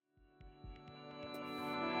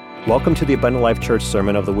Welcome to the Abundant Life Church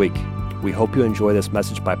Sermon of the Week. We hope you enjoy this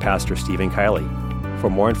message by Pastor Steven Kielley. For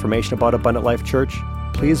more information about Abundant Life Church,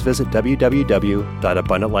 please visit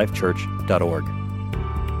www.abundantlifechurch.org.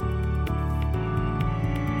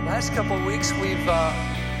 Last couple of weeks, we've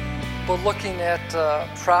been looking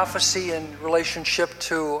at prophecy in relationship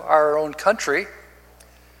to our own country,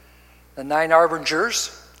 the 9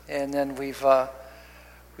 Harbingers, and then we've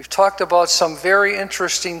talked about some very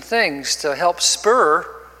interesting things to help spur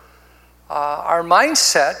our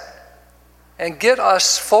mindset and get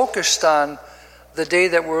us focused on the day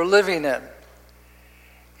that we're living in.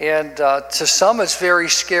 And to some, it's very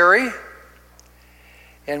scary.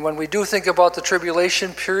 And when we do think about the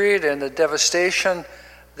tribulation period and the devastation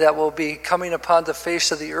that will be coming upon the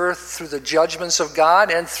face of the earth through the judgments of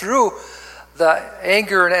God and through the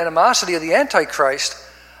anger and animosity of the Antichrist,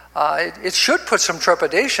 it should put some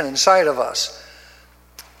trepidation inside of us.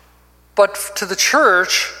 But to the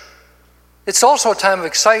church, it's also a time of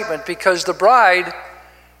excitement because the bride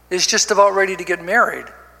is just about ready to get married.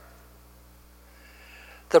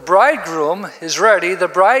 The bridegroom is ready. The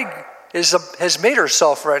bride has made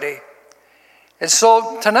herself ready. And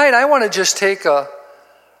so tonight I want to just take a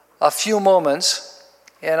few moments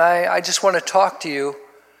and I just want to talk to you.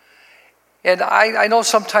 And I know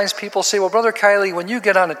sometimes people say, well, Brother Kielley, when you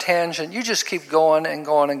get on a tangent, you just keep going and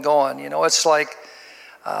going and going. You know, it's like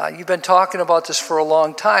you've been talking about this for a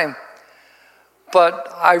long time.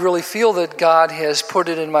 But I really feel that God has put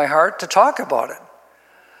it in my heart to talk about it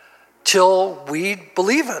till we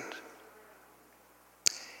believe it.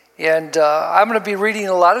 And I'm going to be reading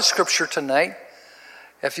a lot of scripture tonight.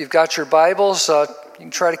 If you've got your Bibles, you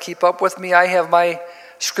can try to keep up with me. I have my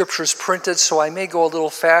scriptures printed, so I may go a little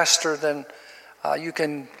faster than you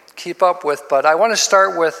can keep up with. But I want to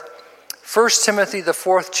start with 1 Timothy, the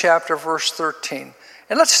 4th chapter, verse 13.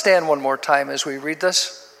 And let's stand one more time as we read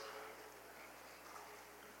this.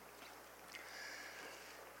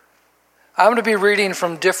 I'm going to be reading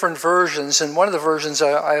from different versions, and one of the versions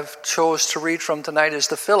I've chose to read from tonight is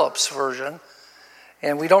the Phillips version.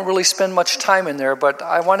 And we don't really spend much time in there, but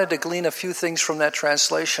I wanted to glean a few things from that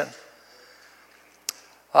translation.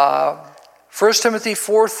 1 Timothy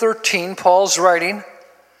 4:13, Paul's writing,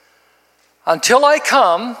 "Until I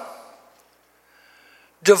come,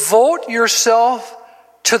 devote yourself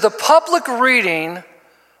to the public reading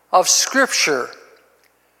of Scripture,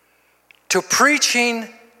 to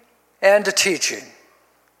preaching and to teaching."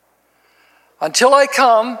 Until I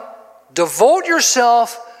come, devote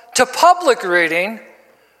yourself to public reading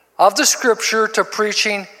of the Scripture, to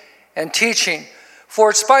preaching and teaching. For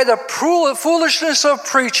it's by the foolishness of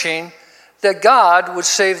preaching that God would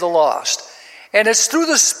save the lost. And it's through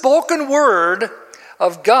the spoken word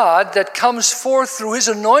of God that comes forth through His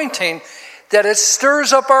anointing that it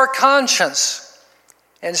stirs up our conscience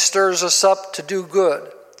and stirs us up to do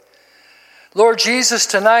good. Lord Jesus,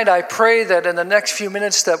 tonight I pray that in the next few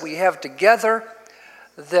minutes that we have together,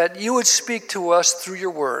 that you would speak to us through your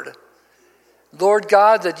word. Lord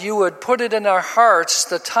God, that you would put it in our hearts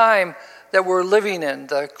the time that we're living in,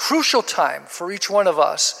 the crucial time for each one of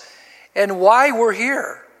us, and why we're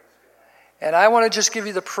here. And I want to just give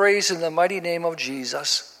you the praise in the mighty name of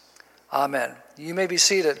Jesus. Amen. You may be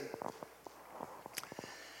seated.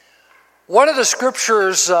 One of the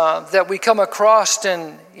scriptures that we come across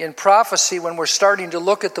in prophecy when we're starting to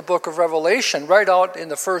look at the book of Revelation, right out in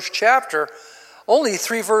the first chapter, only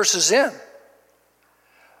 3 verses in.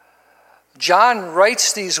 John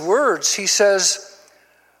writes these words. He says,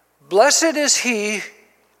 "Blessed is he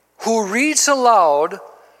who reads aloud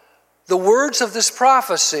the words of this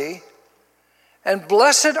prophecy, and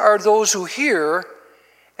blessed are those who hear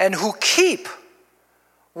and who keep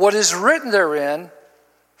what is written therein,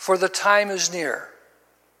 for the time is near."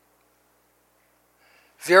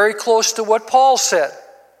 Very close to what Paul said.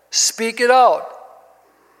 Speak it out.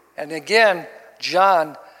 And again,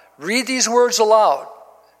 John, read these words aloud.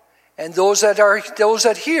 And those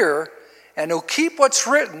that hear and who keep what's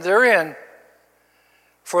written therein,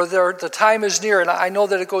 for the time is near. And I know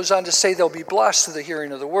that it goes on to say they'll be blessed through the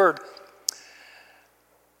hearing of the word.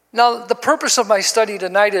 Now, the purpose of my study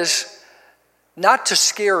tonight is not to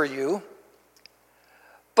scare you,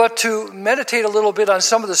 but to meditate a little bit on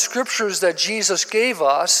some of the scriptures that Jesus gave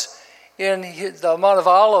us in the Mount of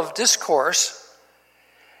Olives discourse,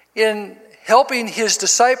 in helping his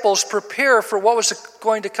disciples prepare for what was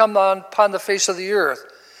going to come upon the face of the earth.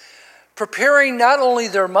 Preparing not only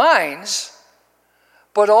their minds,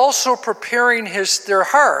 but also preparing their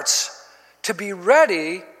hearts to be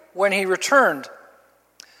ready when he returned.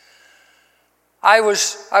 I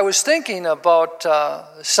was thinking about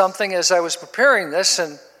something as I was preparing this,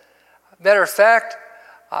 and matter of fact,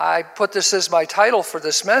 I put this as my title for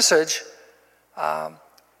this message.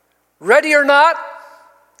 Ready or not,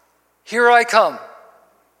 here I come.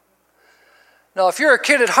 Now, if you're a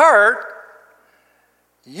kid at heart,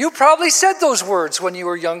 you probably said those words when you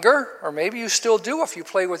were younger, or maybe you still do if you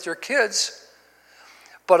play with your kids.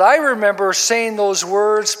 But I remember saying those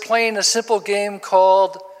words, playing a simple game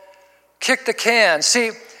called Kick the Can.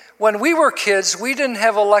 See, when we were kids, we didn't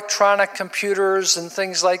have electronic computers and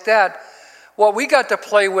things like that. What we got to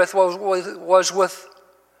play with was with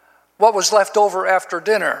what was left over after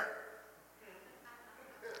dinner.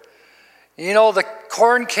 You know, the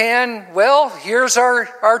corn can, well, here's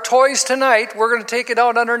our toys tonight. We're going to take it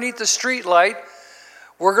out underneath the street light.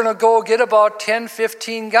 We're going to go get about 10,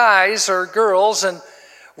 15 guys or girls, and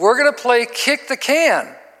we're going to play Kick the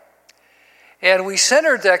Can. And we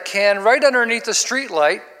centered that can right underneath the street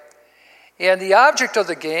light. And the object of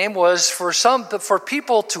the game was for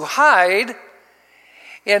people to hide.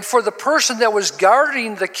 And for the person that was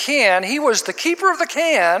guarding the can, he was the keeper of the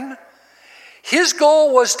can. His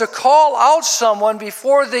goal was to call out someone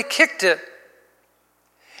before they kicked it.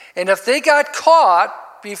 And if they got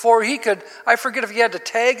caught before he could, I forget if he had to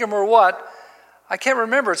tag him or what, I can't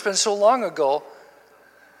remember, it's been so long ago.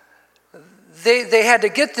 They had to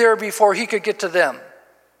get there before he could get to them.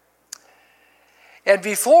 And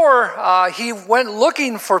before he went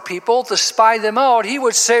looking for people to spy them out, he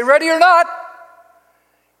would say, ready or not,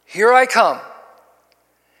 here I come.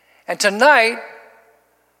 And tonight,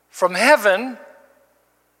 from heaven,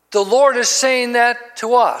 the Lord is saying that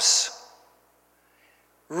to us.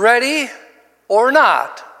 Ready or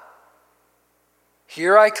not,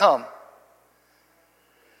 here I come.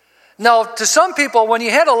 Now, to some people, when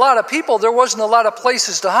you had a lot of people, there wasn't a lot of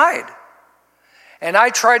places to hide. And I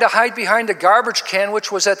tried to hide behind a garbage can,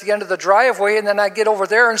 which was at the end of the driveway, and then I'd get over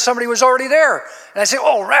there and somebody was already there. And I'd say,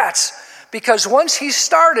 oh, rats. Because once he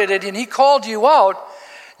started it and he called you out,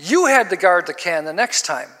 you had to guard the can the next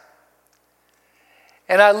time.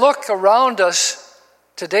 And I look around us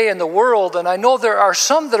today in the world, and I know there are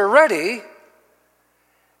some that are ready,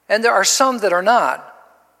 and there are some that are not.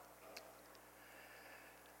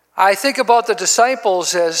 I think about the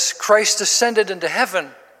disciples as Christ ascended into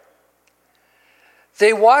heaven.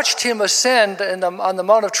 They watched him ascend on the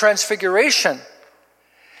Mount of Transfiguration.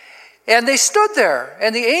 And they stood there,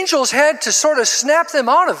 and the angels had to sort of snap them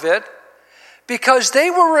out of it because they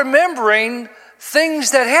were remembering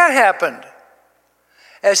things that had happened.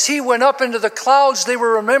 As he went up into the clouds, they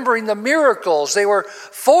were remembering the miracles. They were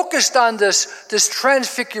focused on this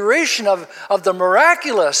transfiguration of the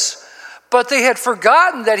miraculous. But they had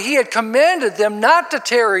forgotten that he had commanded them not to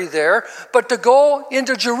tarry there, but to go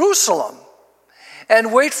into Jerusalem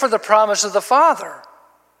and wait for the promise of the Father.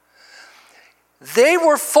 They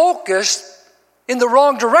were focused in the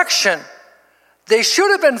wrong direction. They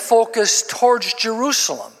should have been focused towards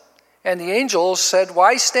Jerusalem. And the angels said,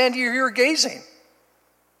 why stand you here gazing?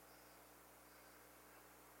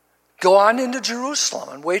 Go on into Jerusalem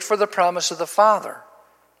and wait for the promise of the Father.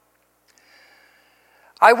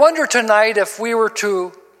 I wonder tonight if we were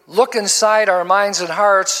to look inside our minds and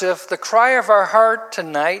hearts, if the cry of our heart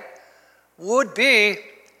tonight would be,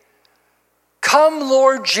 come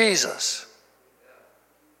Lord Jesus.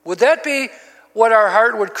 Would that be what our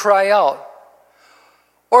heart would cry out?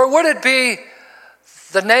 Or would it be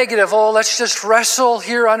the negative, oh, let's just wrestle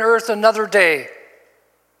here on earth another day?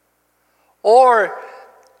 Or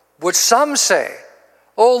would some say,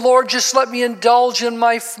 oh, Lord, just let me indulge in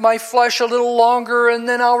my flesh a little longer and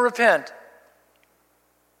then I'll repent?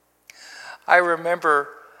 I remember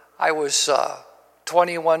I was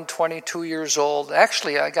 21, 22 years old.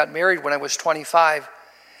 Actually, I got married when I was 25.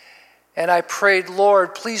 And I prayed,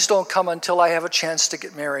 Lord, please don't come until I have a chance to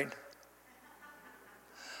get married.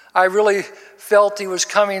 I really felt he was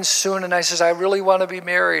coming soon, and I said, I really want to be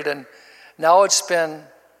married. And now it's been,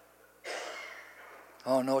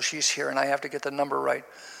 oh no, she's here, and I have to get the number right,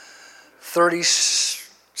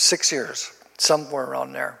 36 years, somewhere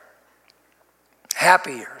around there.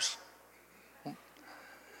 Happy years.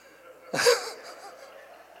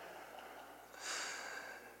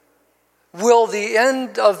 Will the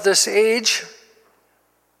end of this age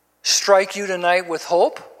strike you tonight with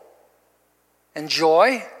hope and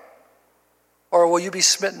joy? Or will you be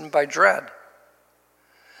smitten by dread?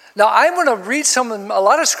 Now, I'm going to read a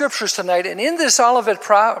lot of scriptures tonight, and in this Olivet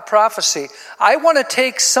prophecy, I want to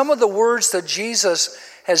take some of the words that Jesus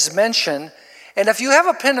has mentioned, and if you have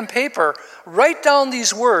a pen and paper, write down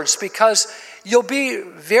these words, because you'll be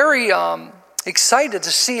very excited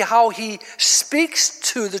to see how he speaks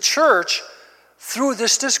to the church through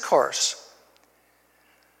this discourse.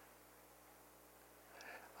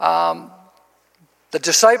 The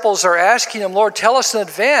disciples are asking him, Lord, tell us in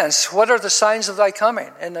advance, what are the signs of thy coming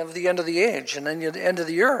and of the end of the age and the end of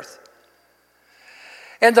the earth?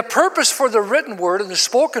 And the purpose for the written word and the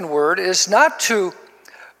spoken word is not to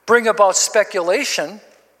bring about speculation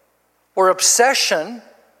or obsession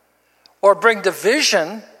or bring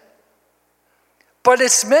division, but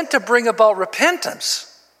it's meant to bring about repentance.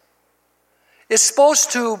 It's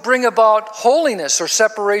supposed to bring about holiness or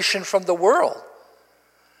separation from the world.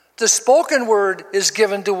 The spoken word is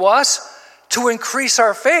given to us to increase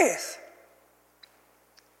our faith.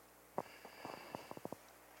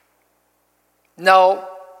 Now,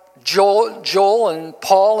 Joel and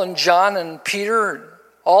Paul and John and Peter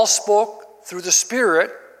all spoke through the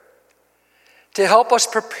Spirit to help us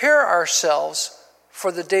prepare ourselves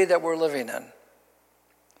for the day that we're living in.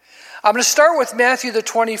 I'm going to start with Matthew, the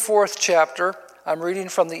 24th chapter. I'm reading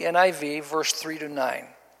from the NIV, verse 3 to 9.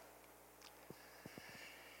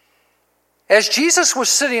 As Jesus was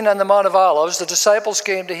sitting on the Mount of Olives, the disciples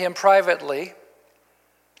came to him privately.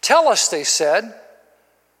 Tell us, they said,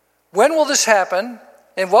 when will this happen,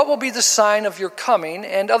 and what will be the sign of your coming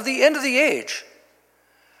and of the end of the age?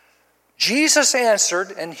 Jesus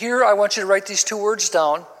answered, and here I want you to write these two words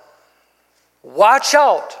down, watch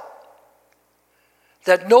out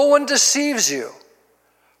that no one deceives you,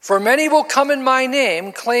 for many will come in my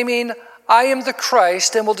name, claiming I am the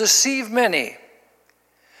Christ, and will deceive many.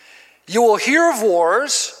 You will hear of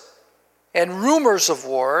wars and rumors of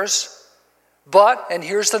wars, but, and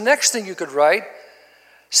here's the next thing you could write,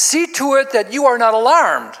 see to it that you are not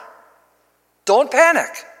alarmed. Don't panic.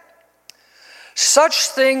 Such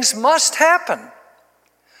things must happen,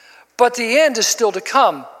 but the end is still to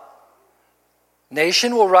come.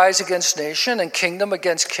 Nation will rise against nation and kingdom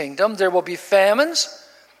against kingdom. There will be famines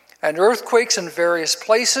and earthquakes in various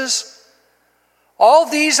places. All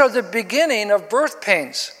these are the beginning of birth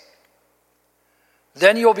pains.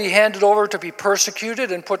 Then you'll be handed over to be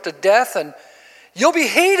persecuted and put to death, and you'll be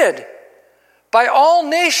hated by all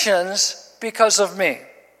nations because of me.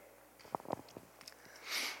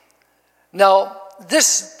 Now,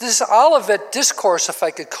 this Olivet discourse, if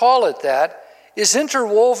I could call it that, is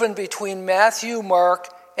interwoven between Matthew, Mark,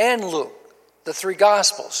 and Luke, the three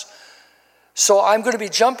Gospels. So I'm going to be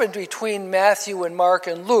jumping between Matthew and Mark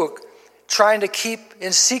and Luke, trying to keep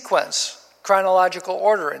in sequence, chronological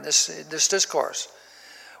order in this discourse.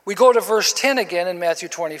 We go to verse 10 again in Matthew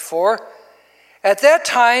 24. At that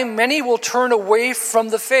time, many will turn away from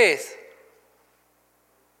the faith,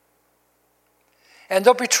 and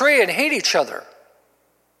they'll betray and hate each other.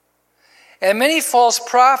 And many false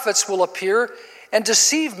prophets will appear and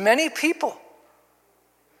deceive many people.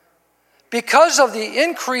 Because of the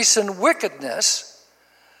increase in wickedness,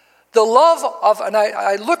 the love of, and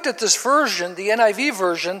I looked at this version, the NIV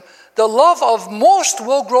version, the love of most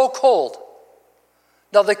will grow cold.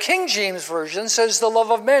 Now the King James Version says the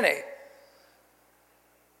love of many.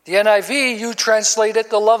 The NIV, you translate it,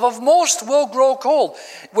 the love of most will grow cold,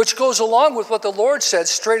 which goes along with what the Lord said,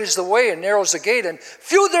 straight is the way and narrow is the gate, and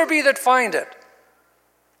few there be that find it.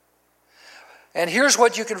 And here's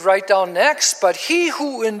what you can write down next, but he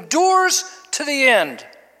who endures to the end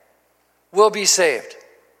will be saved.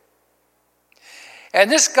 And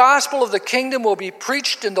this gospel of the kingdom will be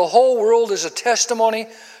preached in the whole world as a testimony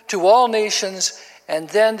to all nations, and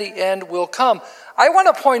then the end will come. I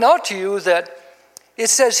want to point out to you that it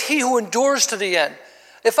says, he who endures to the end.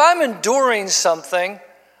 If I'm enduring something,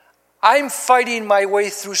 I'm fighting my way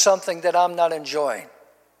through something that I'm not enjoying.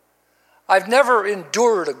 I've never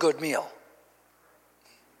endured a good meal.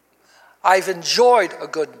 I've enjoyed a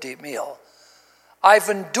good deep meal. I've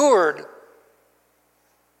endured.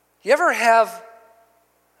 You ever have,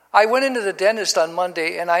 I went into the dentist on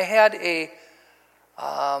Monday and I had a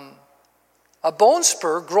bone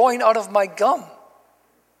spur growing out of my gum.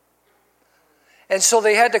 And so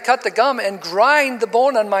they had to cut the gum and grind the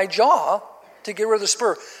bone on my jaw to get rid of the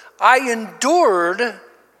spur. I endured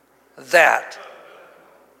that.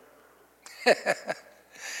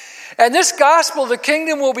 And this gospel of the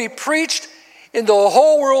kingdom will be preached in the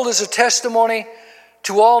whole world as a testimony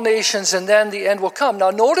to all nations, and then the end will come. Now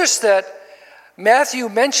notice that Matthew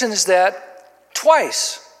mentions that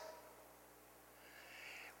twice.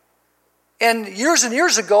 And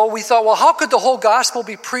years ago, we thought, well, how could the whole gospel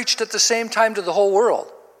be preached at the same time to the whole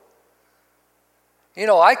world? You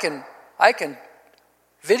know, I can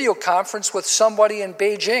video conference with somebody in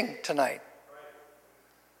Beijing tonight.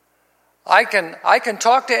 I can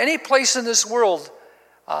talk to any place in this world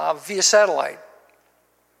via satellite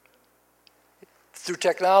through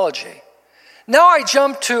technology. Now I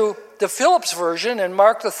jump to the Phillips version in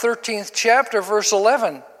Mark the 13th chapter, verse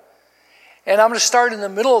 11. And I'm going to start in the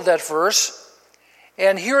middle of that verse.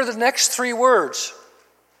 And here are the next three words.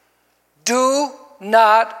 Do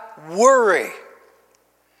not worry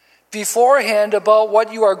beforehand about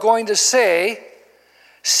what you are going to say.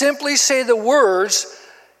 Simply say the words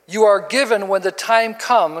you are given when the time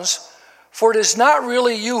comes, for it is not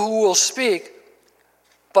really you who will speak,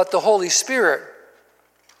 but the Holy Spirit.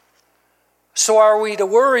 So are we to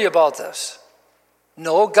worry about this?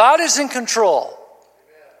 No, God is in control.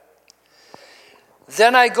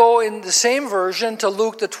 Then I go in the same version to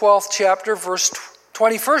Luke the 12th chapter,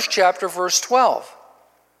 21st chapter, verse 12.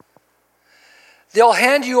 They'll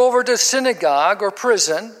hand you over to synagogue or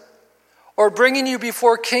prison, or bringing you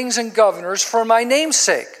before kings and governors for my name's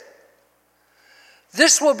sake.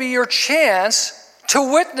 This will be your chance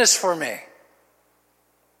to witness for me.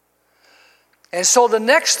 And so the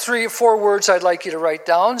next 3 or 4 words I'd like you to write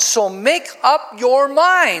down. So make up your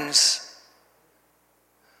minds.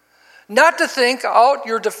 Not to think out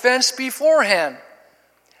your defense beforehand.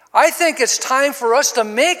 I think it's time for us to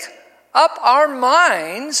make up our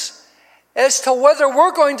minds as to whether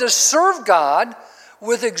we're going to serve God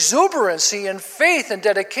with exuberancy and faith and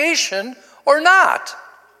dedication or not.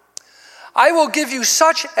 I will give you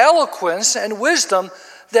such eloquence and wisdom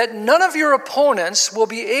that none of your opponents will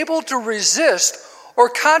be able to resist or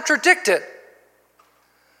contradict it.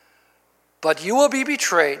 But you will be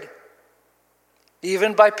betrayed,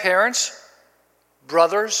 even by parents,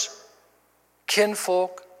 brothers,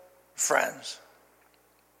 kinfolk, friends.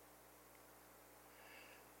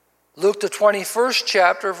 Luke the 21st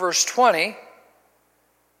chapter, verse 20.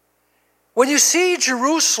 When you see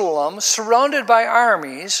Jerusalem surrounded by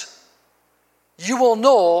armies, you will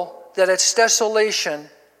know that its desolation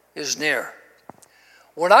is near.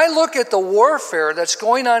 When I look at the warfare that's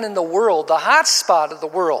going on in the world, the hot spot of the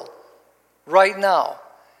world right now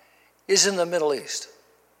is in the Middle East.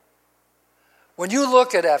 When you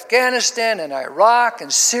look at Afghanistan and Iraq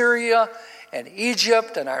and Syria and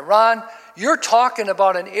Egypt and Iran, you're talking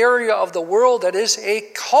about an area of the world that is a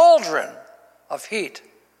cauldron of heat.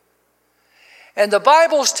 And the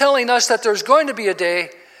Bible's telling us that there's going to be a day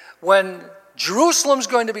when Jerusalem's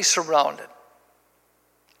going to be surrounded.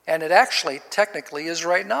 And it actually, technically, is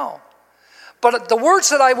right now. But the words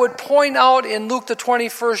that I would point out in Luke the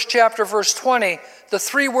 21st chapter, verse 20, the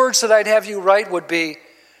 3 words that I'd have you write would be,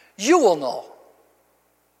 you will know.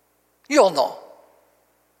 You'll know.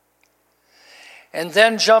 And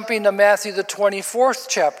then jumping to Matthew the 24th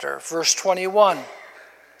chapter, verse 21.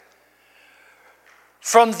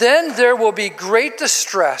 From then there will be great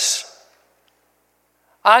distress,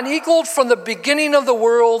 unequaled from the beginning of the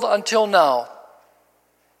world until now,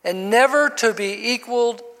 and never to be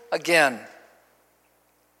equaled again.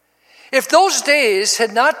 If those days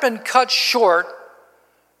had not been cut short,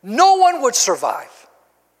 no one would survive.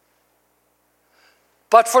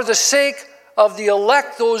 But for the sake of the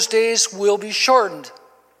elect, those days will be shortened.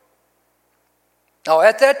 Now,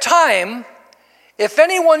 at that time, if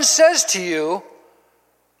anyone says to you,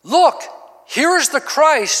 look, here is the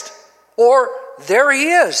Christ, or there he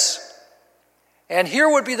is. And here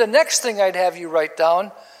would be the next thing I'd have you write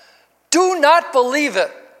down. Do not believe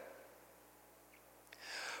it.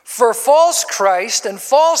 For false Christ and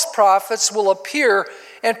false prophets will appear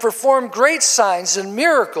and perform great signs and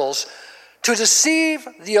miracles to deceive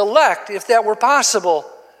the elect, if that were possible.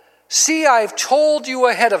 See, I've told you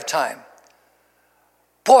ahead of time.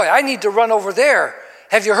 Boy, I need to run over there.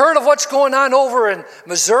 Have you heard of what's going on over in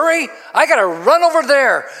Missouri? I got to run over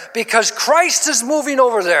there because Christ is moving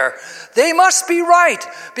over there. They must be right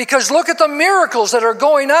because look at the miracles that are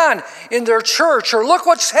going on in their church, or look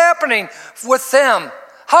what's happening with them.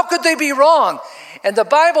 How could they be wrong? And the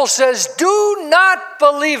Bible says, do not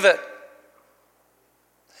believe it.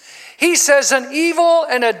 He says, an evil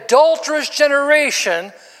and adulterous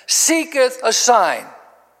generation seeketh a sign.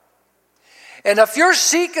 And if you're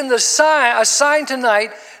seeking a sign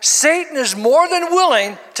tonight, Satan is more than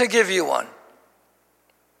willing to give you one.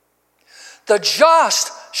 The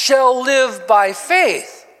just shall live by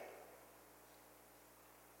faith.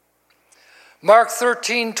 Mark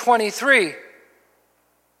 13:23.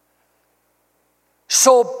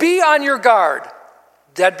 So be on your guard.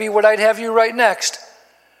 That'd be what I'd have you write next.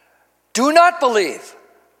 Do not believe.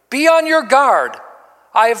 Be on your guard.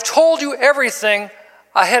 I have told you everything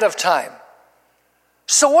ahead of time.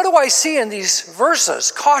 So what do I see in these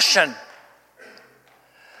verses? Caution.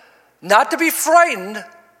 Not to be frightened,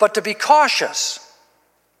 but to be cautious.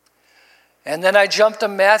 And then I jump to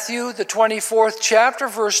Matthew, the 24th chapter,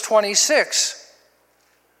 verse 26.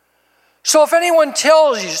 So if anyone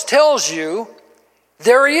tells you,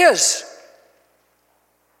 there he is,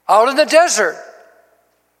 out in the desert,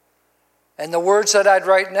 And the words that I'd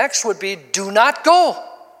write next would be, do not go.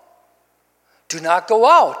 Do not go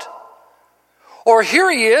out. Or here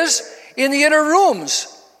he is in the inner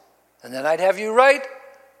rooms. And then I'd have you write,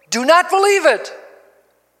 do not believe it.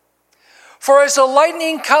 For as the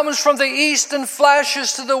lightning comes from the east and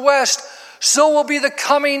flashes to the west, so will be the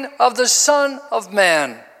coming of the Son of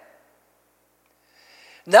Man.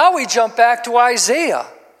 Now we jump back to Isaiah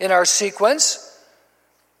in our sequence.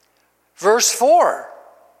 Verse 4.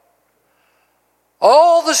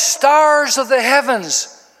 All the stars of the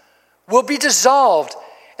heavens will be dissolved,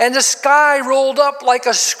 and the sky rolled up like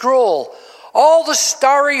a scroll. All the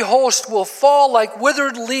starry host will fall like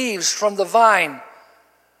withered leaves from the vine,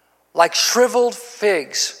 like shriveled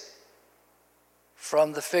figs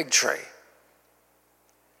from the fig tree.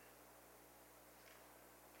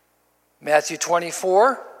 Matthew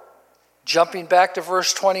 24, jumping back to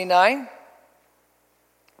verse 29.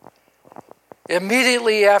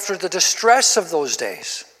 Immediately after the distress of those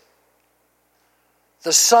days,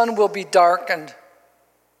 the sun will be darkened,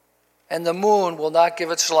 and the moon will not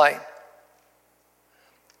give its light.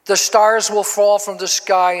 The stars will fall from the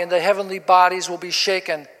sky, and the heavenly bodies will be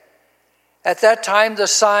shaken. At that time, the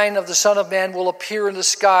sign of the Son of Man will appear in the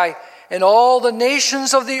sky, and all the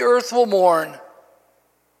nations of the earth will mourn.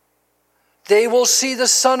 They will see the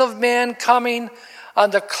Son of Man coming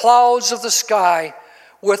on the clouds of the sky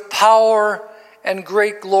with power and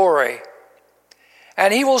great glory.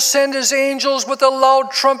 And he will send his angels with a loud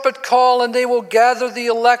trumpet call, and they will gather the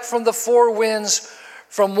elect from the four winds,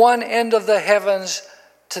 from one end of the heavens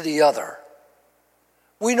to the other.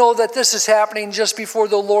 We know that this is happening just before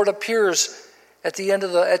the Lord appears at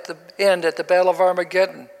the Battle of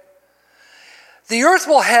Armageddon. The earth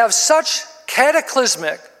will have such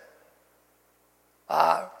cataclysmic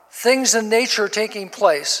things in nature taking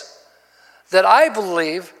place that I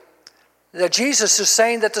believe that Jesus is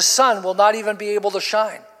saying that the sun will not even be able to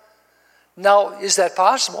shine. Now, is that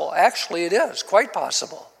possible? Actually, it is quite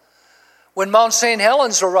possible. When Mount St.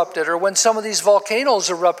 Helens erupted, or when some of these volcanoes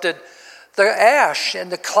erupted, the ash and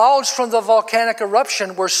the clouds from the volcanic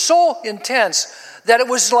eruption were so intense that it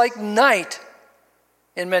was like night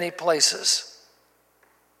in many places.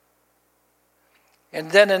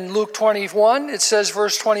 And then in Luke 21, it says,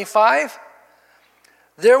 verse 25,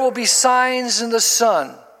 there will be signs in the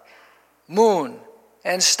sun, moon,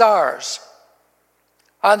 and stars.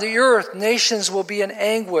 On the earth, nations will be in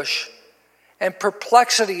anguish and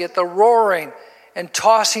perplexity at the roaring and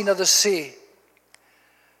tossing of the sea.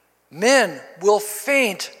 Men will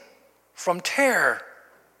faint from terror,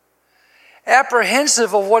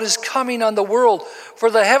 apprehensive of what is coming on the world, for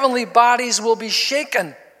the heavenly bodies will be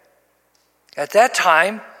shaken. At that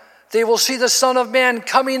time, they will see the Son of Man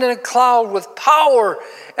coming in a cloud with power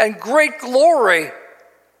and great glory.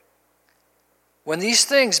 When these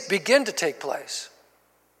things begin to take place,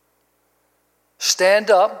 stand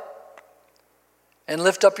up and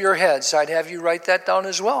lift up your heads. I'd have you write that down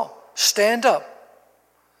as well. Stand up.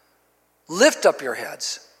 Lift up your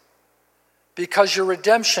heads, because your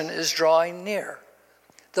redemption is drawing near.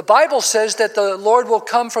 The Bible says that the Lord will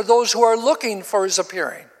come for those who are looking for his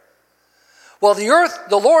appearing. Well,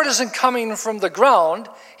 the Lord isn't coming from the ground.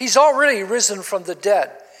 He's already risen from the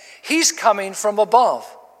dead. He's coming from above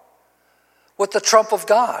with the trump of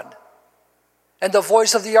God. And the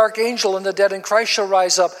voice of the archangel, and the dead in Christ shall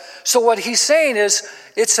rise up. So what he's saying is,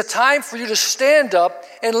 it's a time for you to stand up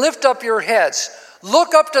and lift up your heads.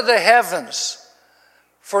 Look up to the heavens,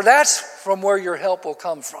 for that's from where your help will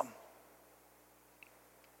come from.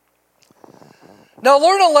 Now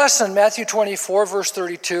learn a lesson, Matthew 24, verse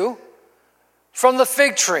 32, from the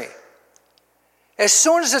fig tree. As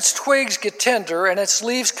soon as its twigs get tender and its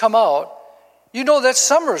leaves come out, you know that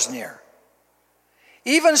summer's near.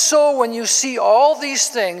 Even so, when you see all these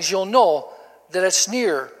things, you'll know that it's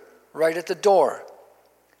near, right at the door.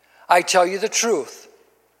 I tell you the truth.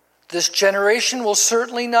 This generation will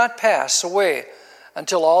certainly not pass away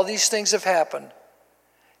until all these things have happened.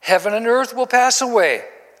 Heaven and earth will pass away,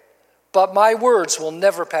 but my words will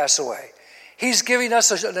never pass away. He's giving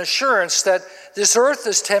us an assurance that this earth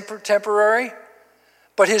is temporary,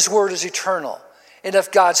 but his word is eternal. And if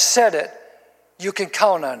God said it, you can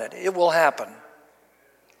count on it. It will happen.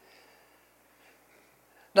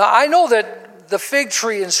 Now, I know that the fig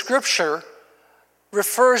tree in Scripture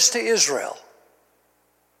refers to Israel.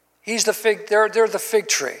 They're the fig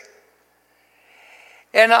tree.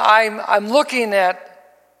 And I'm looking at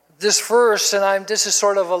this verse, and this is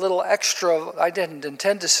sort of a little extra. I didn't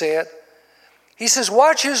intend to say it. He says,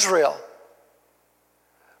 watch Israel.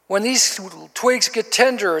 When these twigs get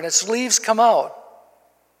tender and its leaves come out,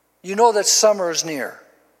 you know that summer is near.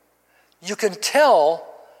 You can tell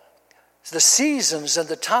the seasons and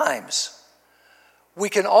the times, we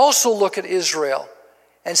can also look at Israel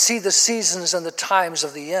and see the seasons and the times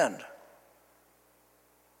of the end.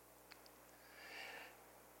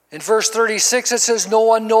 In verse 36 it says, no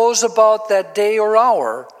one knows about that day or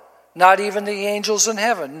hour, not even the angels in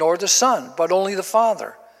heaven, nor the Son, but only the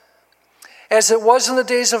Father. As it was in the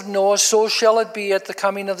days of Noah, so shall it be at the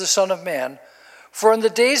coming of the Son of Man. For in the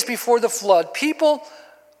days before the flood, people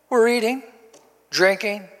were eating,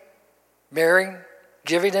 drinking, marrying,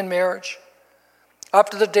 giving in marriage, up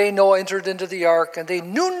to the day Noah entered into the ark, and they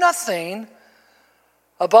knew nothing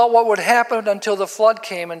about what would happen until the flood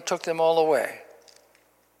came and took them all away.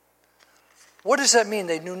 What does that mean?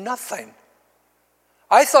 They knew nothing.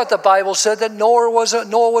 I thought the Bible said that Noah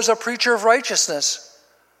was a preacher of righteousness.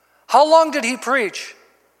 How long did he preach?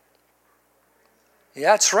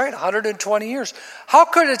 Yeah, that's right, 120 years. How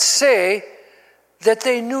could it say that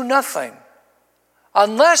they knew nothing?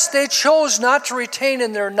 Unless they chose not to retain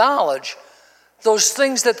in their knowledge those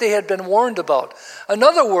things that they had been warned about. In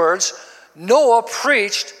other words, Noah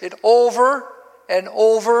preached it over and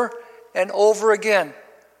over and over again,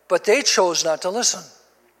 but they chose not to listen.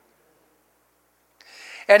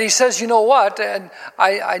 And he says, you know what, and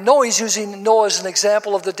I know he's using Noah as an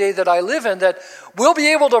example of the day that I live in, that we'll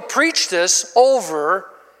be able to preach this over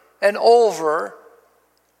and over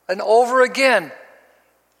and over again,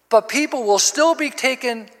 but people will still be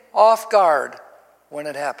taken off guard when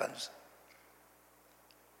it happens.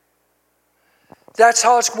 That's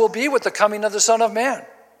how it will be with the coming of the Son of Man.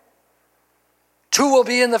 2 will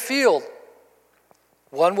be in the field.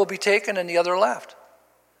 1 will be taken and the other left.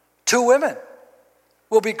 2 women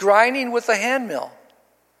will be grinding with the handmill.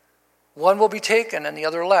 1 will be taken and the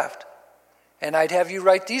other left. And I'd have you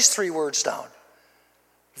write these 3 words down.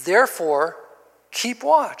 Therefore, keep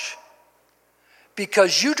watch,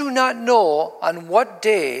 because you do not know on what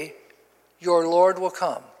day your Lord will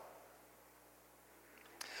come.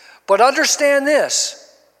 But understand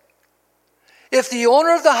this: if the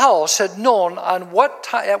owner of the house had known at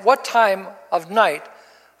what time of night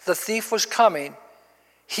the thief was coming,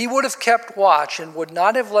 he would have kept watch and would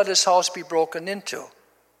not have let his house be broken into.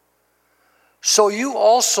 So you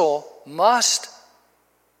also must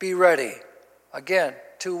be ready. Again,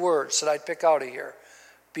 2 words that I'd pick out of here.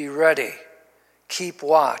 Be ready. Keep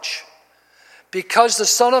watch. Because the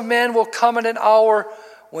Son of Man will come in an hour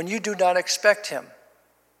when you do not expect him.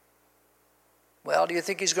 Well, do you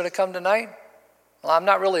think he's going to come tonight? Well, I'm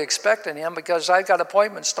not really expecting him because I've got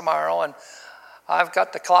appointments tomorrow and I've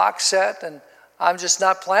got the clock set and I'm just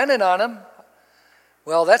not planning on him.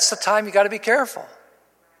 Well, that's the time you got to be careful.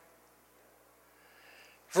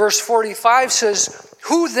 Verse 45 says,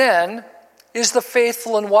 who then is the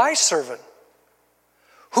faithful and wise servant,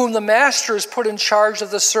 whom the master has put in charge of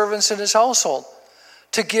the servants in his household,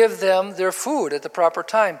 to give them their food at the proper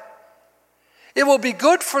time? It will be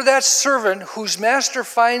good for that servant whose master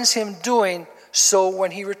finds him doing so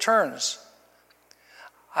when he returns.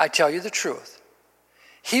 I tell you the truth.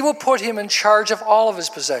 He will put him in charge of all of his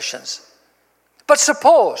possessions. But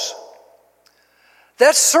suppose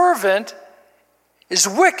that servant is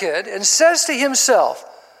wicked and says to himself,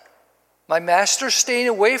 my master's staying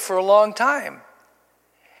away for a long time.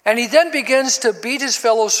 And he then begins to beat his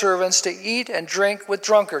fellow servants to eat and drink with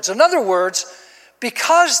drunkards. In other words,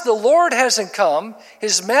 because the Lord hasn't come,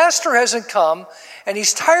 his master hasn't come, and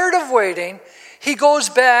he's tired of waiting, he goes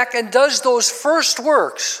back and does those first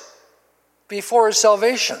works before his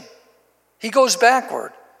salvation. He goes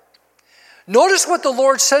backward. Notice what the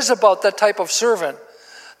Lord says about that type of servant.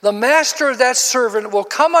 The master of that servant will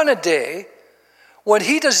come on a day when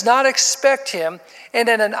he does not expect him, and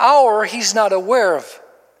in an hour he's not aware of.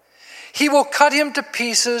 He will cut him to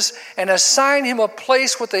pieces and assign him a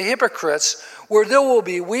place with the hypocrites, where there will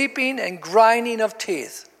be weeping and grinding of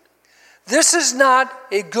teeth. This is not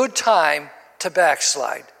a good time to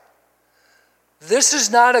backslide. This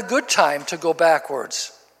is not a good time to go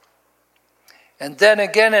backwards. And then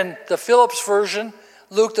again in the Phillips version,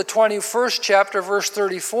 Luke the 21st chapter, verse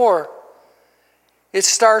 34, it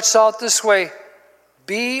starts out this way: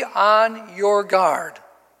 be on your guard.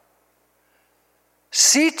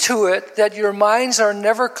 See to it that your minds are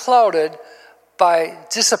never clouded by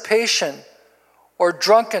dissipation or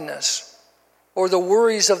drunkenness or the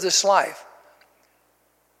worries of this life.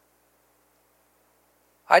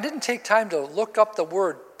 I didn't take time to look up the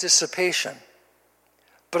word dissipation,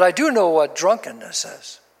 but I do know what drunkenness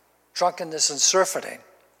is. Drunkenness and surfeiting,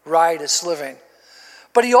 riotous living.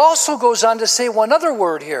 But he also goes on to say one other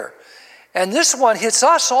word here, and this one hits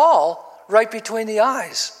us all right between the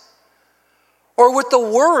eyes. Or with the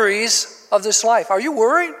worries of this life. Are you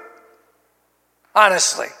worried?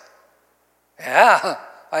 Honestly. Yeah,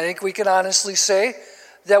 I think we can honestly say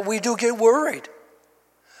that we do get worried.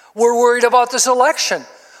 We're worried about this election.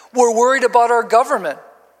 We're worried about our government.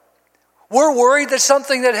 We're worried that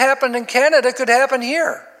something that happened in Canada could happen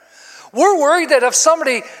here. We're worried that if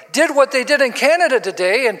somebody did what they did in Canada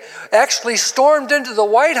today and actually stormed into the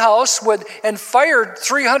White House and fired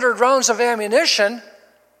 300 rounds of ammunition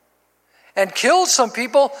and killed some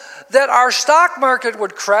people, that our stock market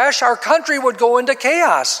would crash, our country would go into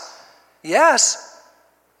chaos. Yes,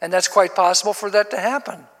 and that's quite possible for that to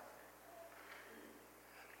happen.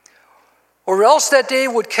 Or else that day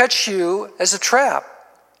would catch you as a trap,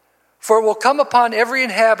 for it will come upon every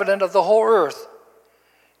inhabitant of the whole earth.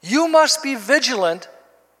 You must be vigilant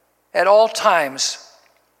at all times,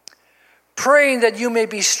 praying that you may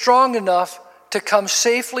be strong enough to come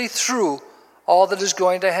safely through all that is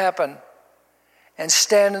going to happen and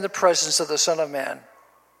stand in the presence of the Son of Man.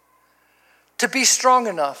 To be strong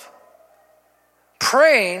enough,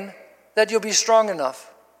 praying that you'll be strong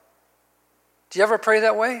enough. Do you ever pray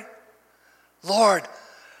that way? Lord,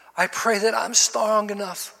 I pray that I'm strong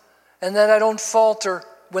enough and that I don't falter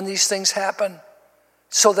when these things happen,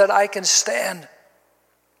 so that I can stand.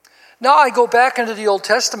 Now I go back into the Old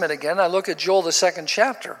Testament again. I look at Joel, the 2nd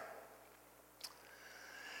chapter.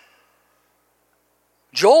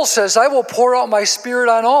 Joel says, I will pour out my spirit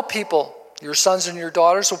on all people. Your sons and your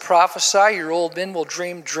daughters will prophesy. Your old men will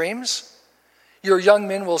dream dreams. Your young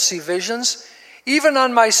men will see visions. Even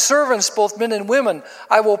on my servants, both men and women,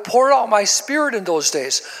 I will pour out my spirit in those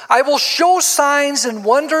days. I will show signs and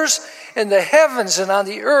wonders in the heavens and on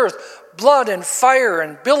the earth, blood and fire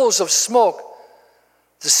and billows of smoke.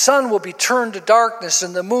 The sun will be turned to darkness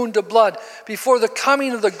and the moon to blood before the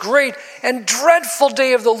coming of the great and dreadful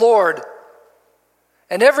day of the Lord.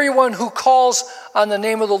 And everyone who calls on the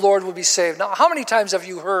name of the Lord will be saved. Now, how many times have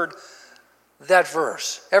you heard that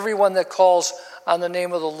verse? Everyone that calls on the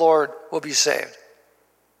name of the Lord will be saved.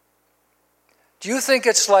 Do you think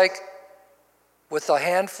it's like with a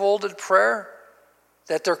hand-folded prayer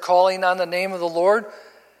that they're calling on the name of the Lord?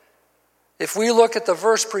 If we look at the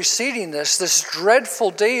verse preceding this dreadful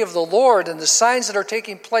day of the Lord and the signs that are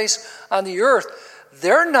taking place on the earth,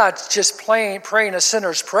 they're not just praying a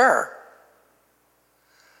sinner's prayer.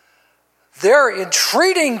 They're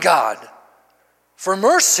entreating God for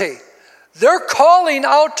mercy. They're calling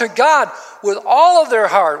out to God with all of their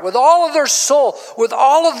heart, with all of their soul, with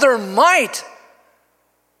all of their might.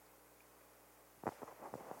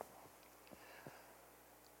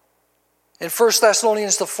 In 1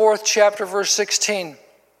 Thessalonians, the 4th chapter, verse 16.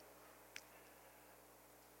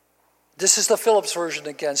 This is the Phillips version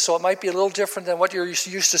again, so it might be a little different than what you're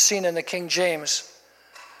used to seeing in the King James.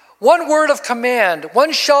 One word of command,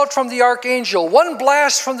 one shout from the archangel, one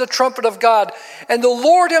blast from the trumpet of God, and the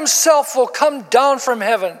Lord himself will come down from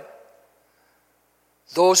heaven.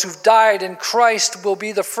 Those who've died in Christ will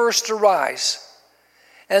be the first to rise.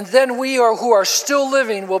 And then we who are still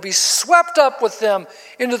living will be swept up with them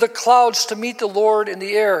into the clouds to meet the Lord in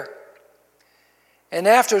the air. And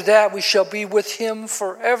after that we shall be with him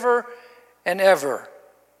forever and ever.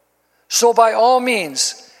 So by all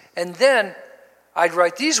means, and then I'd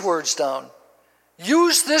write these words down.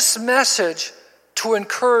 Use this message to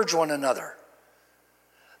encourage one another.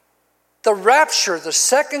 The rapture, the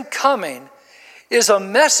second coming, is a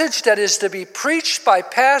message that is to be preached by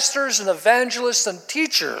pastors and evangelists and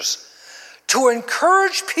teachers to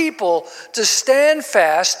encourage people to stand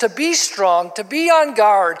fast, to be strong, to be on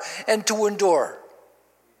guard, and to endure.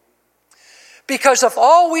 Because if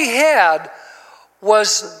all we had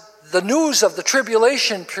was the news of the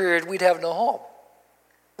tribulation period, we'd have no hope.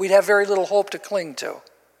 We'd have very little hope to cling to.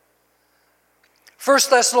 1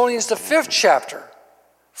 Thessalonians, the 5th chapter,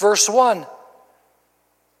 verse 1.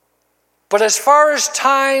 But as far as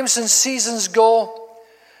times and seasons go,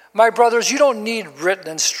 my brothers, you don't need written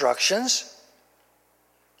instructions.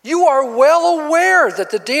 You are well aware that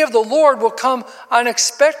the day of the Lord will come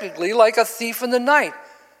unexpectedly like a thief in the night.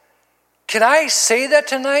 Can I say that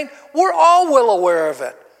tonight? We're all well aware of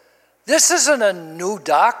it. This isn't a new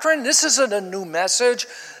doctrine. This isn't a new message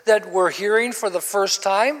that we're hearing for the first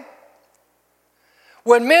time.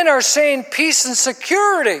 When men are saying peace and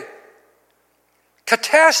security,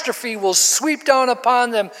 catastrophe will sweep down upon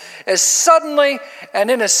them as suddenly and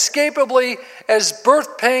inescapably as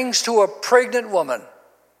birth pangs to a pregnant woman.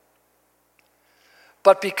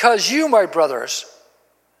 But because you, my brothers,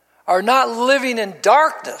 are not living in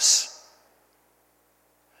darkness,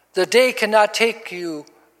 the day cannot take you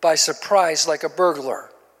by surprise like a burglar.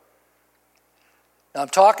 Now I'm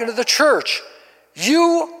talking to the church.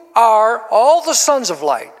 You are all the sons of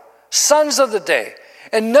light, sons of the day.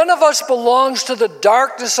 And none of us belongs to the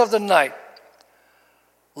darkness of the night.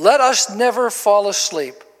 Let us never fall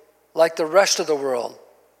asleep like the rest of the world.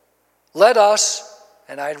 Let us,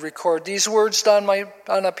 and I'd record these words on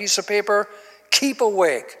a piece of paper, keep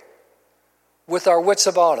awake with our wits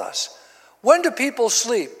about us. When do people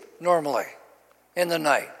sleep normally? In the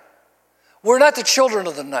night. We're not the children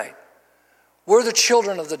of the night. We're the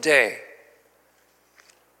children of the day.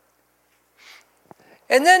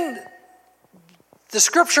 And then the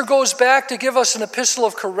scripture goes back to give us an epistle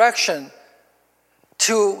of correction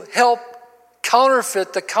to help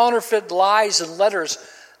counterfeit the counterfeit lies and letters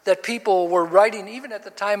that people were writing even at the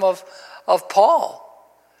time of Paul.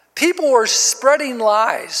 People were spreading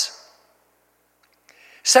lies.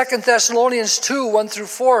 2 Thessalonians 2, 1 through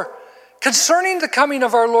 4, concerning the coming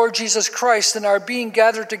of our Lord Jesus Christ and our being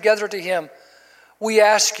gathered together to him, we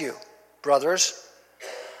ask you, brothers,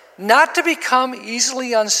 not to become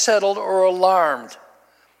easily unsettled or alarmed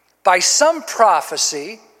by some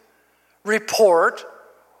prophecy, report,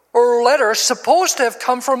 or letter supposed to have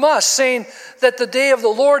come from us, saying that the day of the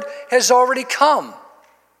Lord has already come.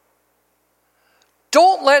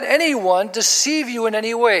 Don't let anyone deceive you in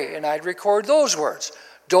any way. And I'd record those words.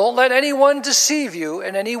 Don't let anyone deceive you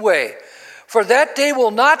in any way. For that day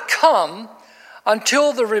will not come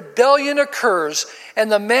until the rebellion occurs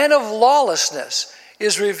and the man of lawlessness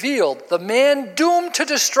is revealed, the man doomed to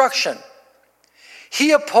destruction.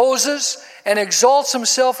 He opposes and exalts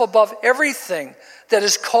himself above everything that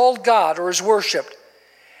is called God or is worshipped,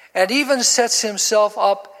 and even sets himself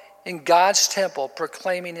up in God's temple,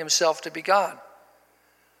 proclaiming himself to be God.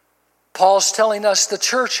 Paul's telling us, the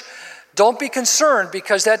church, don't be concerned,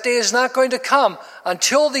 because that day is not going to come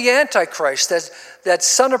until the Antichrist, that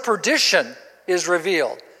son of perdition, is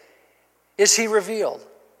revealed. Is he revealed?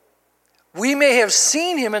 We may have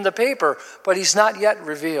seen him in the paper, but he's not yet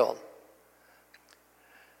revealed.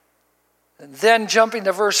 And then jumping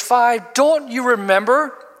to verse 5, don't you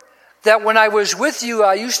remember that when I was with you,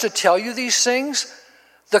 I used to tell you these things?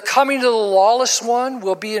 The coming of the lawless one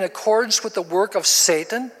will be in accordance with the work of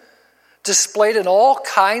Satan, displayed in all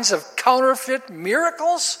kinds of counterfeit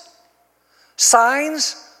miracles,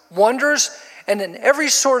 signs, wonders, and in every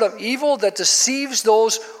sort of evil that deceives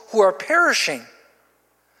those who are perishing.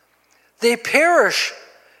 They perish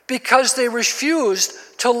because they refused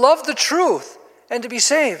to love the truth and to be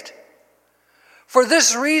saved. For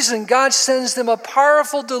this reason, God sends them a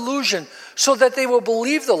powerful delusion so that they will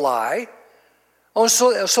believe the lie,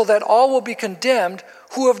 so that all will be condemned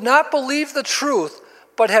who have not believed the truth,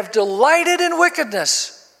 but have delighted in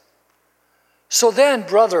wickedness. So then,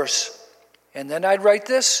 brothers, and then I'd write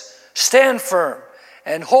this, stand firm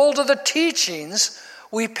and hold to the teachings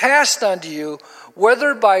we passed unto you,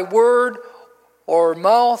 whether by word or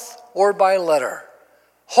mouth or by letter.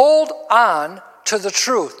 Hold on to the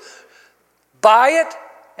truth. Buy it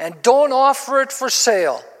and don't offer it for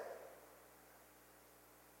sale.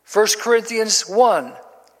 1 Corinthians 1.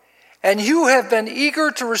 And you have been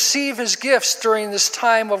eager to receive his gifts during this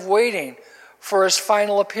time of waiting for his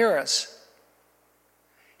final appearance.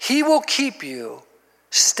 He will keep you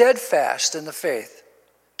steadfast in the faith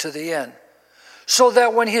to the end, so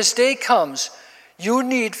that when his day comes, you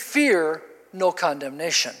need fear no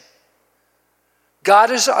condemnation.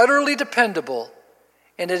 God is utterly dependable,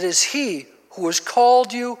 and it is he who has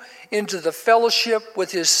called you into the fellowship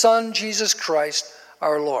with his Son, Jesus Christ,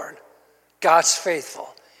 our Lord. God's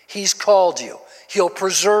faithful. He's called you. He'll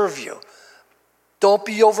preserve you. Don't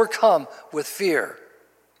be overcome with fear.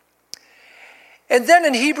 And then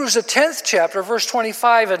in Hebrews, the 10th chapter, verse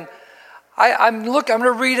 25, and I'm going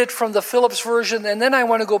to read it from the Phillips version, and then I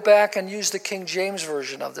want to go back and use the King James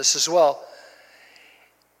version of this as well.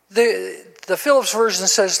 The Phillips version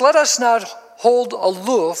says, let us not hold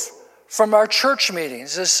aloof from our church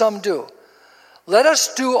meetings, as some do. Let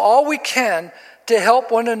us do all we can to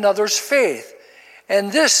help one another's faith,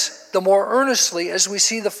 and this the more earnestly as we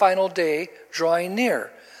see the final day drawing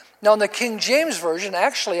near. Now in the King James Version,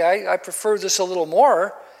 actually I prefer this a little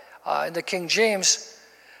more in the King James.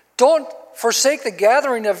 Don't forsake the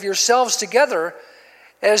gathering of yourselves together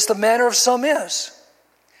as the manner of some is.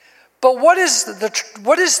 But what is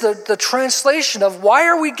the translation of why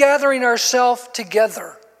are we gathering ourselves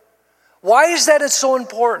together? Why is that it's so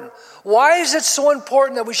important? Why is it so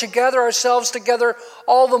important that we should gather ourselves together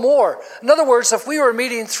all the more? In other words, if we were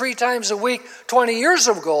meeting 3 times a week 20 years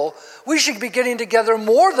ago, we should be getting together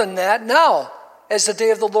more than that now as the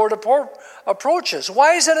day of the Lord approaches.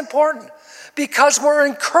 Why is that important? Because we're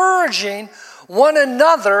encouraging one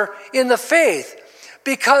another in the faith.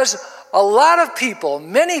 Because a lot of people,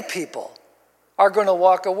 many people, are going to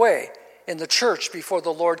walk away in the church before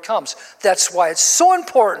the Lord comes. That's why it's so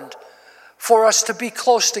important for us to be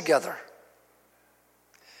close together.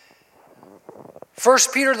 1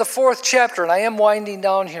 Peter, the 4th chapter, and I am winding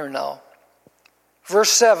down here now.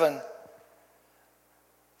 Verse 7,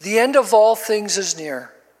 the end of all things is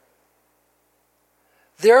near.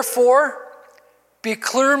 Therefore, be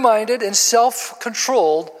clear-minded and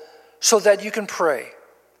self-controlled so that you can pray.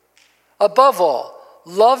 Above all,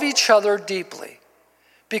 love each other deeply,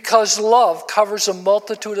 because love covers a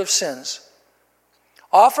multitude of sins.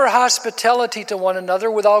 Offer hospitality to one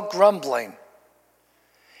another without grumbling.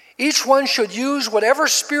 Each one should use whatever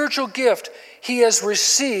spiritual gift he has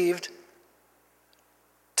received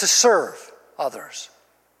to serve others,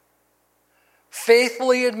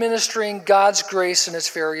 faithfully administering God's grace in its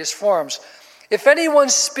various forms. If anyone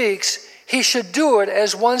speaks, he should do it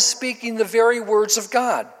as one speaking the very words of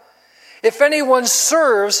God. If anyone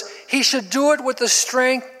serves, he should do it with the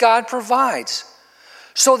strength God provides,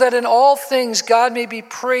 so that in all things God may be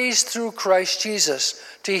praised through Christ Jesus.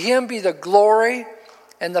 To him be the glory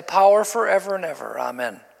and the power forever and ever.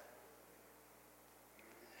 Amen.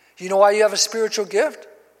 You know why you have a spiritual gift?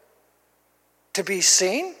 To be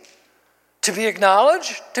seen, to be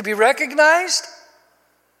acknowledged, to be recognized,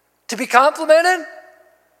 to be complimented?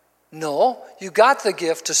 No, you got the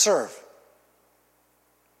gift to serve.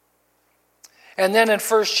 And then in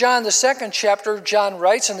 1 John, the 2nd chapter, John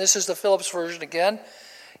writes, and this is the Phillips version again,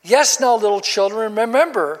 yes, now, little children,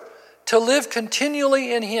 remember to live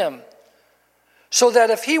continually in him, so that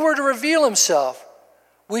if he were to reveal himself,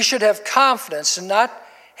 we should have confidence and not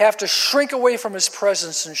have to shrink away from his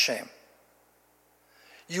presence in shame.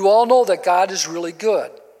 You all know that God is really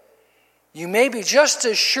good. You may be just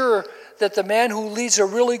as sure that the man who leads a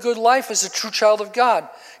really good life is a true child of God.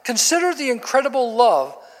 Consider the incredible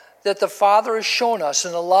love that the Father has shown us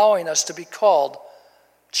in allowing us to be called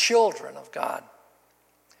children of God.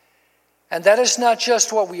 And that is not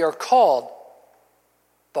just what we are called,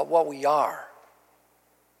 but what we are.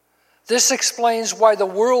 This explains why the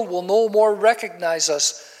world will no more recognize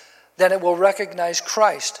us than it will recognize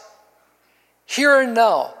Christ. Here and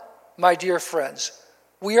now, my dear friends,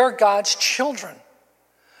 we are God's children.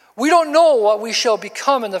 We don't know what we shall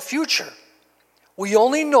become in the future. We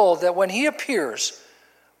only know that when he appears,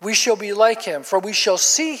 we shall be like him, for we shall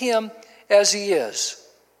see him as he is.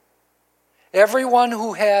 Everyone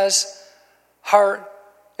who has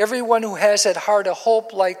at heart a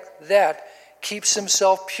hope like that keeps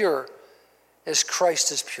himself pure as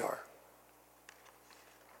Christ is pure.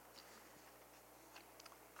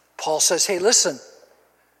 Paul says, hey, listen,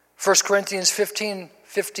 1 Corinthians 15,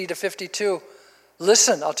 50-52,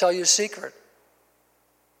 listen, I'll tell you a secret.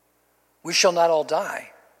 We shall not all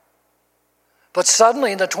die. But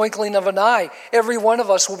suddenly, in the twinkling of an eye, every one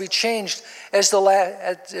of us will be changed as the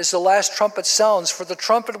last trumpet sounds. For the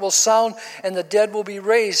trumpet will sound, and the dead will be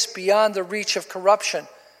raised beyond the reach of corruption,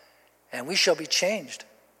 and we shall be changed.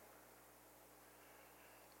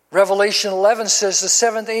 Revelation 11 says, the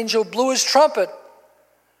seventh angel blew his trumpet.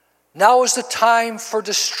 Now is the time for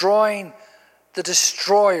destroying the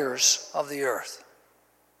destroyers of the earth,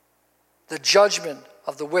 the judgment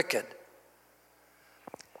of the wicked.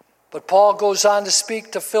 But Paul goes on to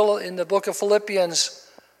speak to in the book of Philippians,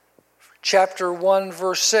 chapter 1,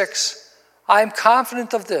 verse 6. I am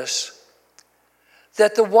confident of this,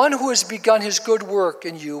 that the one who has begun his good work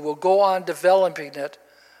in you will go on developing it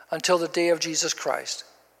until the day of Jesus Christ.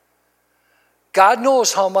 God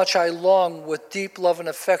knows how much I long with deep love and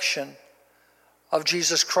affection of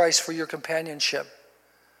Jesus Christ for your companionship.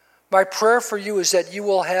 My prayer for you is that you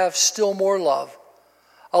will have still more love,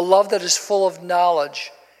 a love that is full of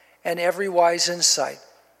knowledge and every wise insight.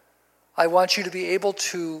 I want you to be able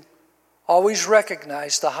to always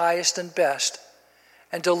recognize the highest and best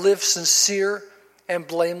and to live sincere and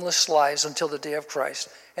blameless lives until the day of Christ.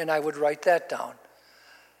 And I would write that down.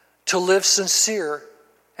 To live sincere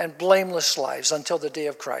and blameless lives until the day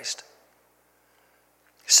of Christ.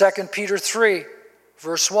 2 Peter 3,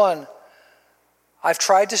 verse 1. I've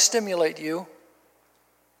tried to stimulate you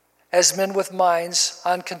as men with minds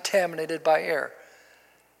uncontaminated by error.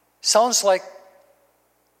 Sounds like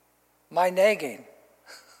my nagging.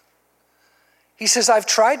 He says, I've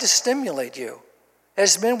tried to stimulate you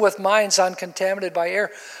as men with minds uncontaminated by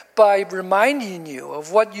error by reminding you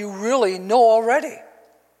of what you really know already.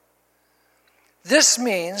 This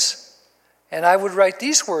means, and I would write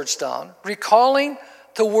these words down, recalling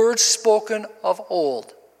the words spoken of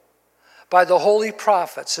old by the holy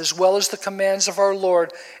prophets, as well as the commands of our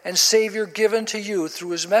Lord and Savior given to you through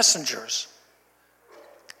his messengers.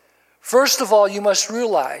 First of all, you must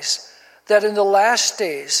realize that in the last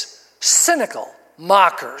days, cynical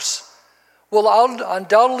mockers will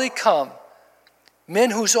undoubtedly come, men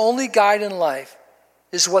whose only guide in life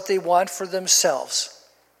is what they want for themselves.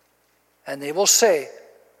 And they will say,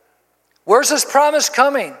 where's this promise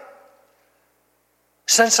coming?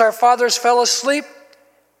 Since our fathers fell asleep,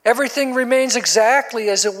 everything remains exactly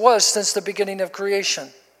as it was since the beginning of creation.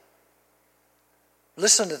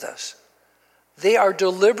 Listen to this. They are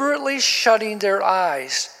deliberately shutting their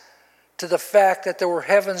eyes to the fact that there were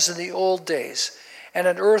heavens in the old days and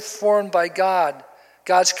an earth formed by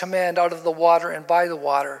God's command out of the water and by the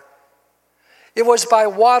water. It was by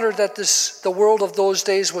water that the world of those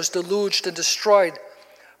days was deluged and destroyed.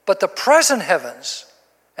 But the present heavens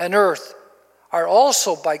and earth are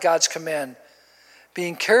also by God's command,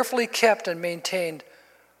 being carefully kept and maintained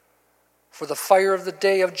for the fire of the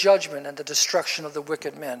day of judgment and the destruction of the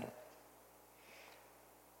wicked men.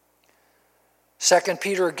 2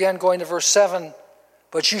 Peter, again, going to verse 7,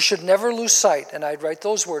 but you should never lose sight, and I'd write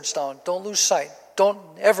those words down, don't lose sight, don't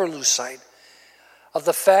ever lose sight, of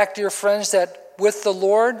the fact, dear friends, that with the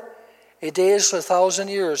Lord, a day is 1,000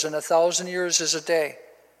 years, and 1,000 years is a day.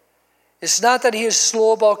 It's not that he is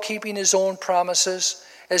slow about keeping his own promises,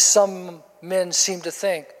 as some men seem to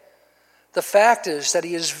think. The fact is that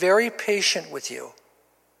he is very patient with you.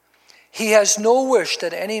 He has no wish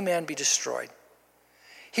that any man be destroyed.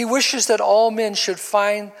 He wishes that all men should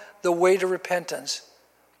find the way to repentance.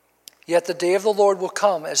 Yet the day of the Lord will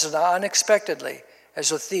come as unexpectedly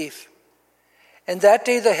as a thief. And that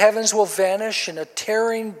day the heavens will vanish in a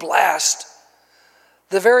tearing blast.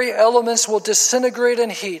 The very elements will disintegrate in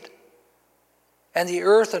heat, and the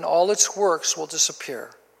earth and all its works will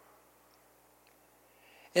disappear.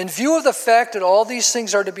 In view of the fact that all these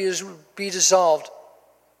things are to be dissolved,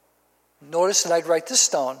 notice, and I'd write this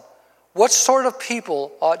down, what sort of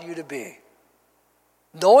people ought you to be?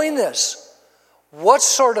 Knowing this, what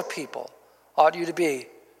sort of people ought you to be?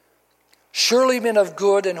 Surely men of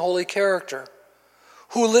good and holy character,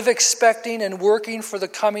 who live expecting and working for the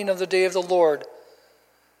coming of the day of the Lord.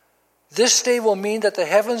 This day will mean that the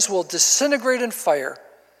heavens will disintegrate in fire,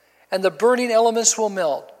 and the burning elements will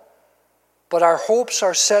melt. But our hopes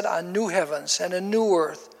are set on new heavens and a new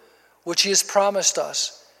earth, which he has promised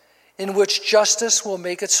us, in which justice will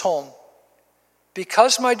make its home.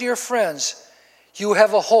 Because, my dear friends, you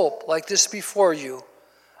have a hope like this before you,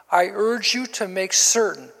 I urge you to make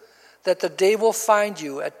certain that the day will find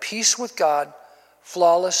you at peace with God,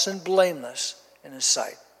 flawless and blameless in his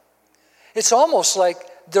sight. It's almost like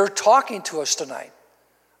they're talking to us tonight.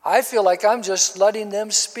 I feel like I'm just letting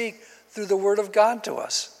them speak through the word of God to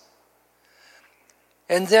us.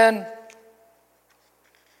 And then,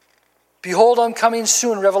 behold, I'm coming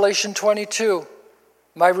soon, Revelation 22.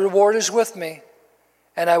 My reward is with me,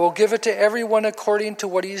 and I will give it to everyone according to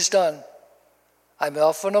what he has done. I'm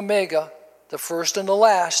Alpha and Omega, the first and the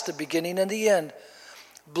last, the beginning and the end.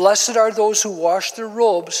 Blessed are those who wash their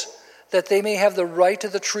robes, that they may have the right to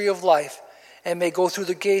the tree of life, and may go through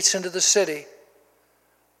the gates into the city.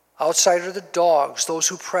 Outside are the dogs, those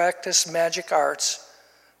who practice magic arts,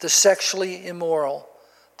 the sexually immoral,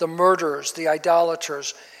 the murderers, the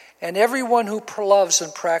idolaters, and everyone who loves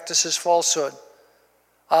and practices falsehood.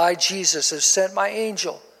 I, Jesus, have sent my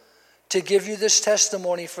angel to give you this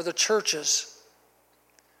testimony for the churches.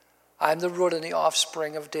 I'm the root and the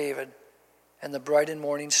offspring of David, and the bright and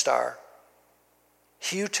morning star.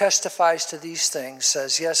 He who testifies to these things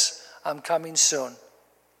says, yes, I'm coming soon.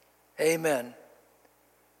 Amen.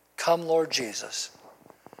 Come, Lord Jesus.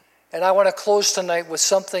 And I want to close tonight with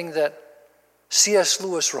something that C.S.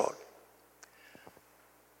 Lewis wrote.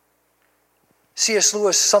 C.S.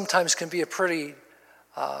 Lewis sometimes can be a pretty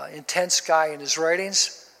intense guy in his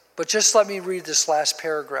writings, but just let me read this last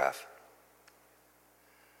paragraph.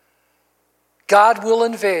 God will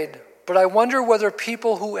invade, but I wonder whether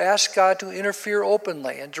people who ask God to interfere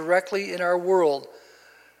openly and directly in our world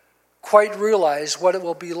quite realize what it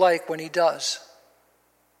will be like when he does.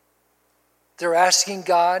 They're asking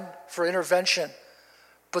God for intervention,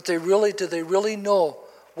 but do they really know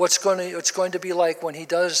what's going to be like when he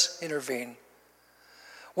does intervene?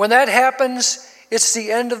 When that happens, it's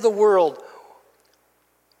the end of the world.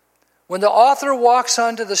 When the author walks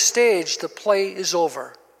onto the stage, the play is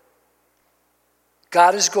over.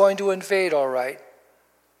 God is going to invade, all right.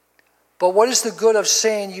 But what is the good of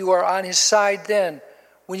saying you are on his side then,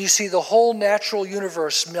 when you see the whole natural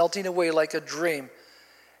universe melting away like a dream,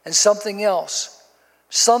 and something else,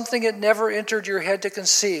 something it never entered your head to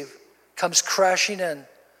conceive, comes crashing in?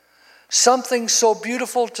 Something so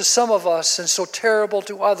beautiful to some of us and so terrible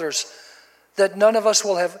to others that none of us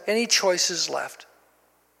will have any choices left.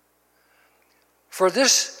 For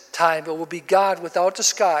this time it will be God without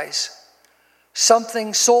disguise,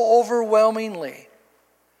 something so overwhelmingly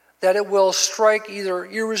that it will strike either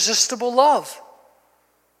irresistible love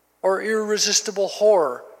or irresistible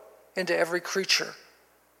horror into every creature.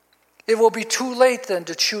 It will be too late then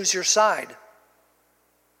to choose your side.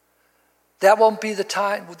 That will not be the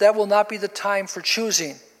time for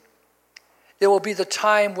choosing. It will be the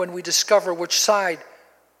time when we discover which side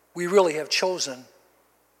we really have chosen,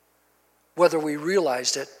 whether we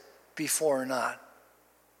realized it before or not.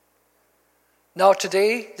 Now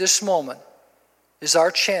today, this moment, is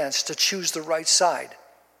our chance to choose the right side.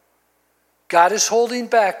 God is holding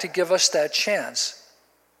back to give us that chance.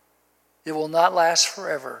 It will not last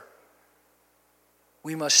forever.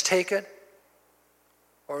 We must take it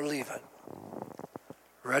or leave it.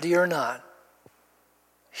 Ready or not,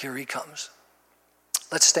 here he comes.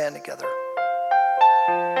 Let's stand together.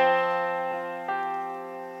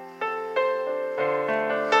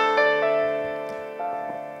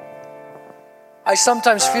 I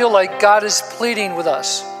sometimes feel like God is pleading with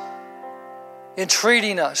us,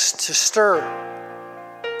 entreating us to stir,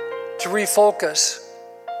 to refocus,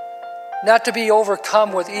 not to be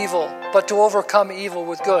overcome with evil, but to overcome evil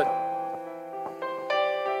with good.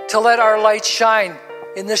 To let our light shine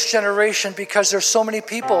in this generation, because there's so many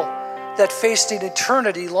people that faced an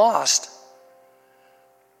eternity lost,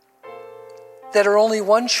 that are only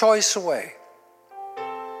one choice away.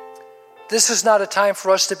 This is not a time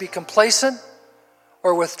for us to be complacent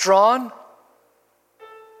or withdrawn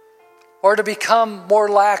or to become more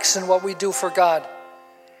lax in what we do for God.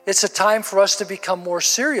 It's a time for us to become more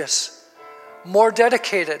serious, more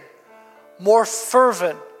dedicated, more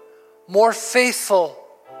fervent, more faithful,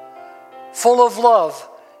 full of love,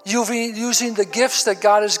 using the gifts that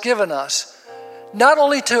God has given us, not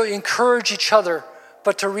only to encourage each other,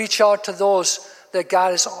 but to reach out to those that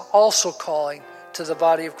God is also calling to the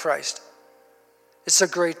body of Christ. It's a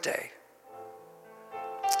great day.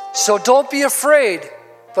 So don't be afraid,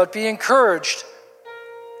 but be encouraged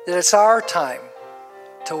that it's our time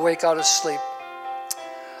to wake out of sleep.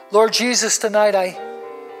 Lord Jesus, tonight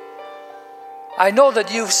I know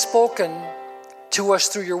that you've spoken to us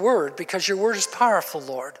through your word, because your word is powerful,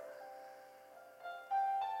 Lord.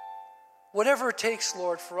 Whatever it takes,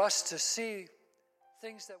 Lord, for us to see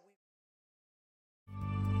things that we...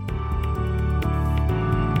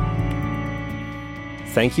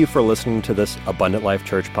 Thank you for listening to this Abundant Life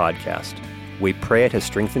Church podcast. We pray it has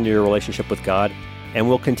strengthened your relationship with God and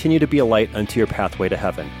will continue to be a light unto your pathway to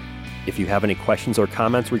heaven. If you have any questions or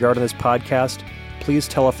comments regarding this podcast, please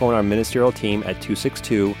telephone our ministerial team at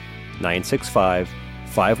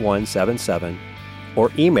 262-965-5177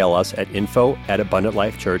 or email us at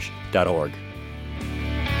info@abundantlifechurch.org.